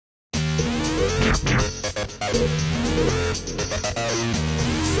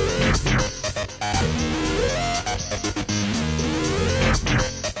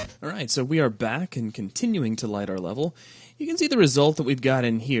Alright, so we are back and continuing to light our level. You can see the result that we've got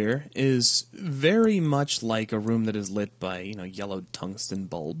in here is very much like a room that is lit by, yellow tungsten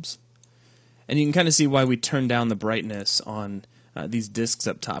bulbs. And you can kind of see why we turned down the brightness on these discs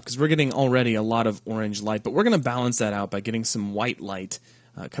up top, because we're getting already a lot of orange light, but we're going to balance that out by getting some white light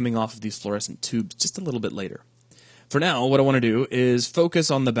coming off of these fluorescent tubes just a little bit later. For now, what I want to do is focus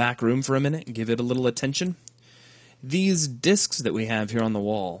on the back room for a minute and give it a little attention. These discs that we have here on the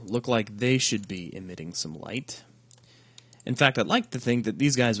wall look like they should be emitting some light. In fact, I'd like to think that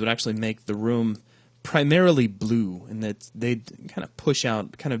these guys would actually make the room primarily blue, and that they'd kind of push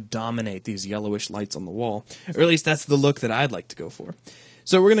out, kind of dominate these yellowish lights on the wall. Or at least that's the look that I'd like to go for.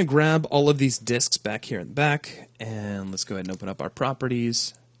 So we're going to grab all of these discs back here in the back, and let's go ahead and open up our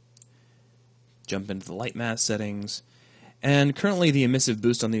properties, jump into the light mask settings, and currently the emissive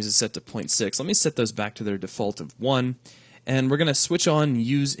boost on these is set to 0.6. Let me set those back to their default of 1, and we're going to switch on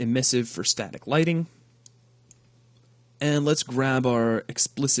Use Emissive for static lighting. And let's grab our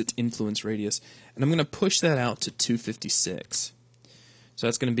explicit influence radius, and I'm going to push that out to 256. So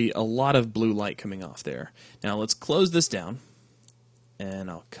that's going to be a lot of blue light coming off there. Now let's close this down, and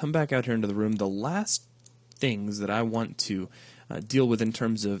I'll come back out here into the room. The last things that I want to deal with in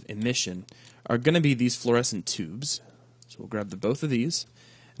terms of emission are going to be these fluorescent tubes. So we'll grab both of these,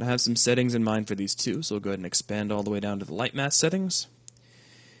 and I have some settings in mind for these two, so we'll go ahead and expand all the way down to the light mask settings.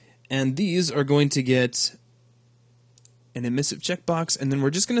 And these are going to get an emissive checkbox, and then we're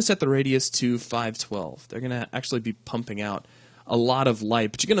just going to set the radius to 512. They're going to actually be pumping out a lot of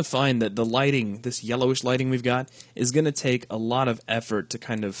light, but you're going to find that the lighting, this yellowish lighting we've got, is going to take a lot of effort to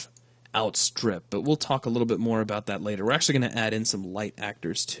kind of outstrip, but we'll talk a little bit more about that later. We're actually going to add in some light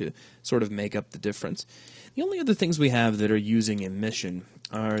actors to sort of make up the difference. The only other things we have that are using emission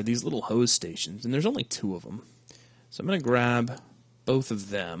are these little hose stations, and there's only 2 of them. So I'm going to grab both of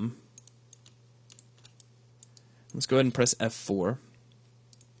them. Let's go ahead and press F4.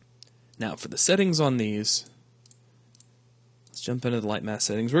 Now for the settings on these, let's jump into the light mask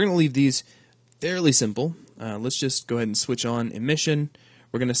settings. We're going to leave these fairly simple. Let's just go ahead and switch on emission.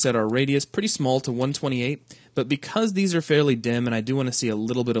 We're going to set our radius pretty small to 128, but because these are fairly dim and I do want to see a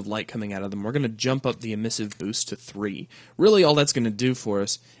little bit of light coming out of them, we're going to jump up the emissive boost to 3. Really all that's going to do for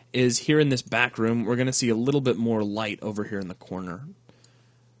us is here in this back room, we're going to see a little bit more light over here in the corner.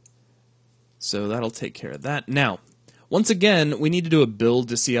 So that'll take care of that. Now, once again, we need to do a build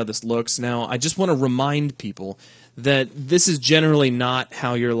to see how this looks. Now, I just want to remind people that this is generally not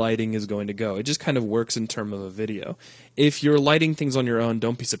how your lighting is going to go. It just kind of works in terms of a video. If you're lighting things on your own,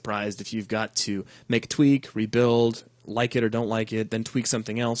 don't be surprised if you've got to make a tweak, rebuild, like it or don't like it, then tweak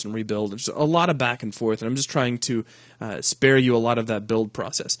something else and rebuild. There's a lot of back and forth, and I'm just trying to spare you a lot of that build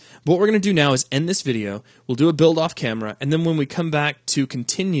process. But what we're going to do now is end this video, we'll do a build off camera, and then when we come back to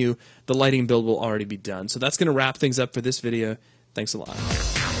continue, the lighting build will already be done. So that's going to wrap things up for this video. Thanks a lot.